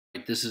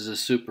this is a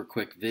super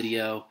quick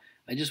video.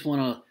 I just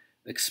want to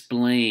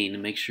explain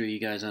and make sure you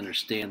guys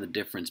understand the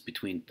difference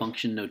between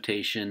function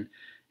notation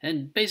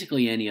and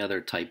basically any other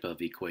type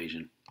of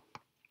equation.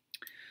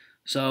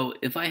 So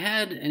if I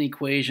had an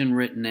equation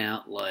written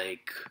out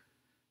like,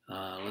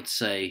 let's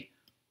say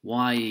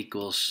y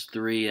equals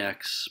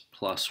 3x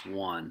plus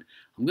 1,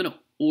 I'm going to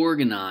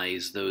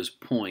organize those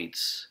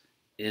points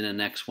in an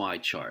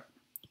xy chart,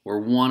 or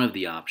one of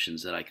the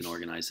options that I can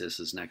organize this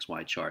as an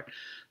xy chart.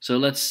 So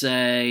let's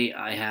say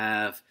I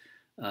have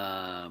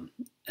a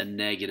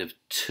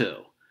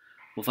 -2.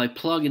 Well, if I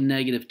plug a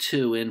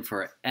 -2 in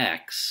for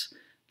x,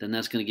 then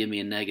that's going to give me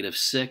a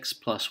 -6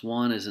 plus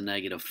 1 is a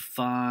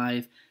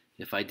 -5.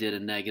 If I did a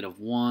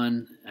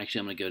 -1, actually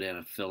I'm going to go down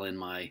and fill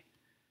in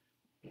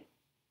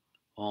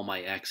all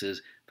my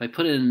x's. If I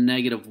put in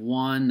a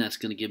 -1, that's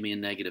going to give me a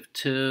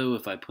 -2.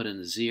 If I put in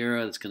a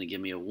 0, that's going to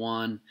give me a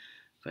 1.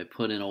 If I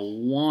put in a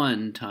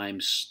 1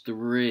 times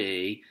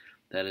 3,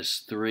 that is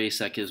 3,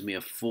 so that gives me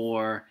a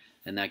 4,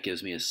 and that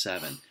gives me a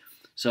 7.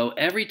 So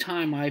every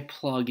time I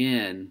plug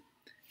in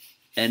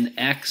an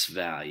x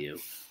value,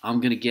 I'm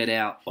going to get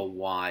out a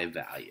y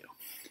value.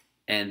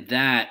 And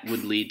that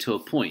would lead to a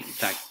point. In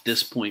fact,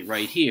 this point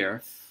right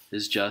here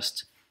is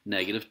just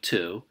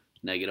 -2,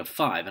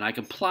 -5. And I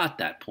can plot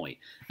that point.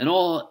 And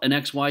all an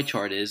xy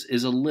chart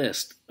is a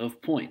list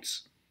of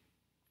points.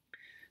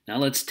 Now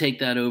let's take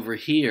that over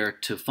here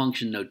to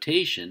function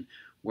notation,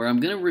 where I'm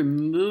going to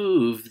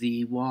remove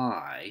the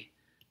y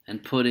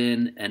and put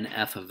in an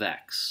f of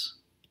x.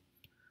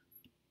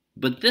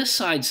 But this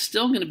side's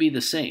still going to be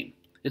the same.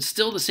 It's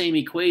still the same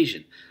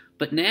equation.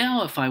 But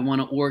now if I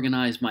want to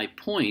organize my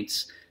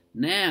points,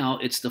 now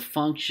it's the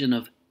function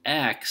of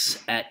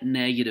x at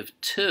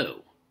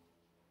 -2.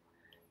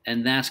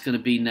 And that's going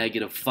to be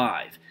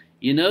 -5.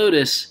 You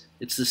notice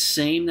it's the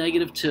same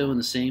 -2 and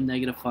the same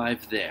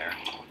 -5 there.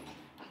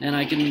 And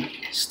I can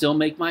still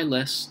make my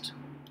list.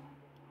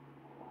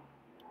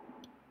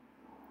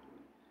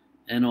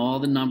 And all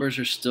the numbers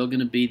are still going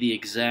to be the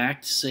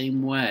exact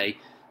same way.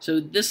 So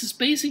this is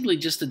basically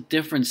just a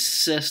different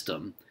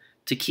system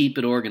to keep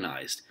it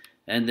organized.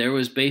 And there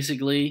was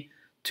basically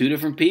two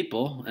different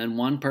people, and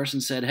one person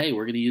said, hey,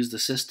 we're going to use the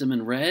system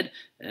in red,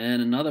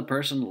 and another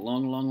person a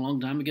long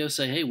time ago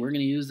said, hey, we're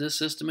going to use this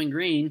system in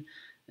green,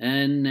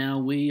 and now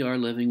we are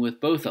living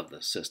with both of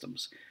the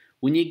systems.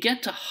 When you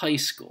get to high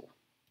school,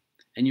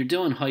 and you're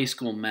doing high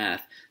school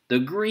math, the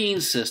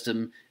green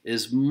system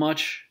is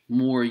much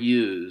more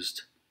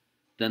used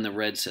than the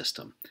red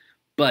system.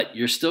 But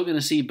you're still going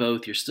to see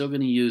both, you're still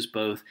going to use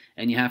both,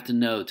 and you have to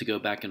know to go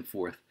back and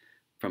forth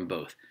from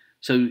both.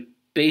 So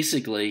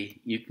basically,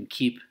 you can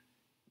keep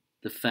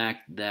the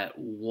fact that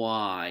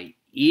y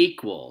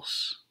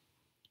equals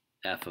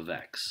f of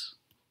x.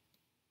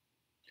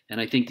 And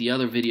I think the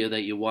other video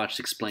that you watched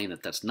explained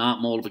that that's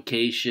not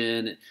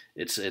multiplication,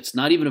 it's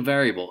not even a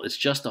variable, it's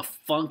just a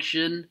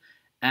function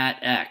at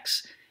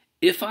x.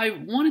 If I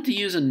wanted to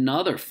use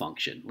another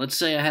function, let's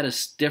say I had a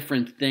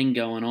different thing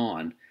going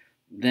on,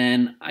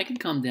 then I could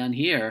come down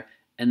here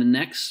and the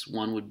next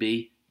one would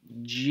be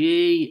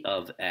g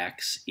of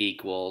x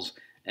equals,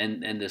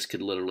 and this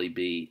could literally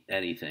be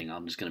anything.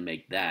 I'm just going to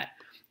make that.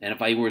 And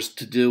if I was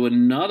to do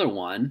another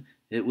one,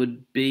 it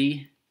would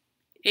be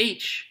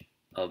h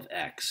of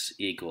x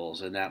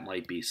equals, and that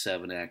might be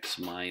 7x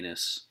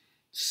minus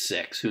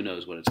 6. Who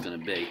knows what it's going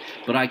to be.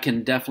 But I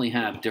can definitely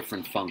have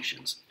different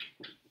functions.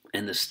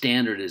 And the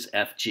standard is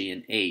f, g,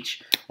 and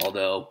h,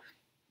 although,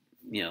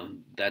 you know,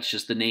 that's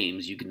just the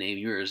names. You can name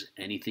yours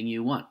anything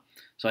you want.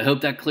 So I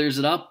hope that clears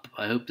it up.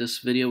 I hope this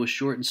video was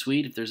short and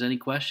sweet. If there's any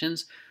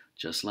questions,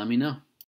 just let me know.